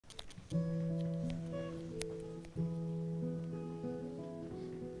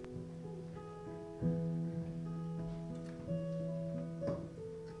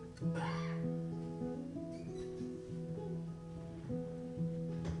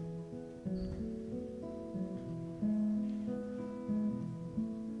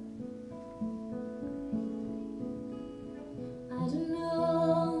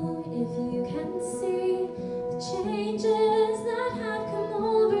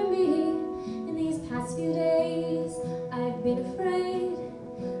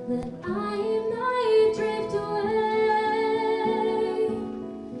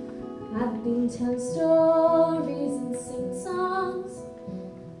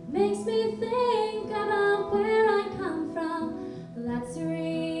makes me think about where I come from. That's the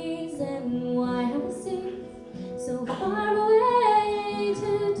reason why I seem so far away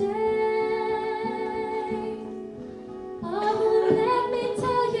today. Oh, let me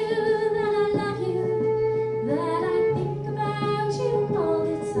tell you that I love you, that I think about you all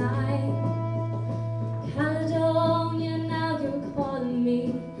the time. Caledonia, now you're calling me.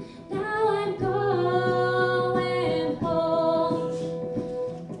 Now I'm going home.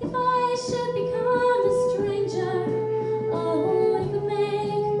 If I should become a stranger, oh, it would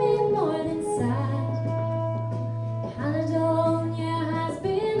make me more than sad. Caledonia has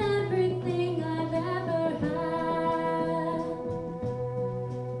been everything I've ever had.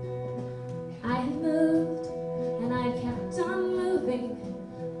 I have moved, and I've kept on moving,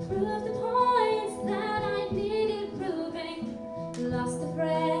 proved the points that I needed proving, lost the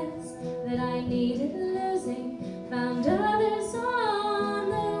friends that I needed losing, found others on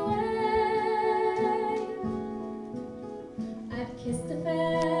the way. I've kissed the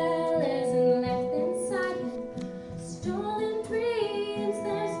fellas and left them sighing, stolen dreams,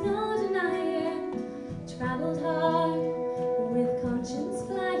 there's no denying, traveled hard with conscience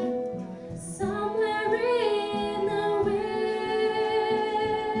flying, somewhere in the wind.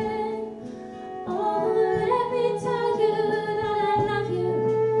 Oh, let me tell you that I love you,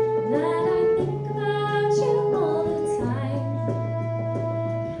 that I think about you all the time.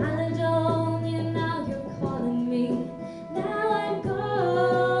 Caledonia, now you're calling me. Now I'm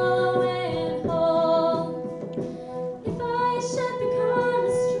going home. If I should become a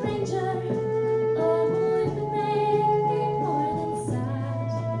stranger, oh, it would make me more than sad.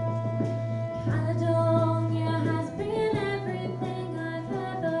 Caledonia has been everything I've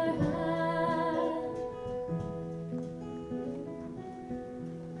ever had.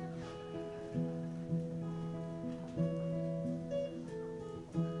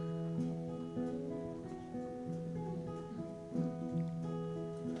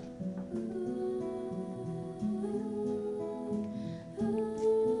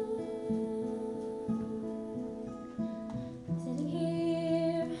 Sitting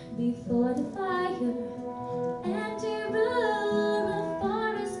here before the fire, empty room, a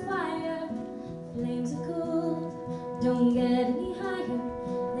forest fire. Flames are cool, don't get any higher.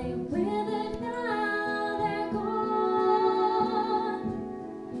 They withered, now they're gone.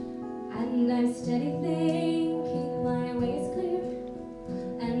 And I'm steady thinking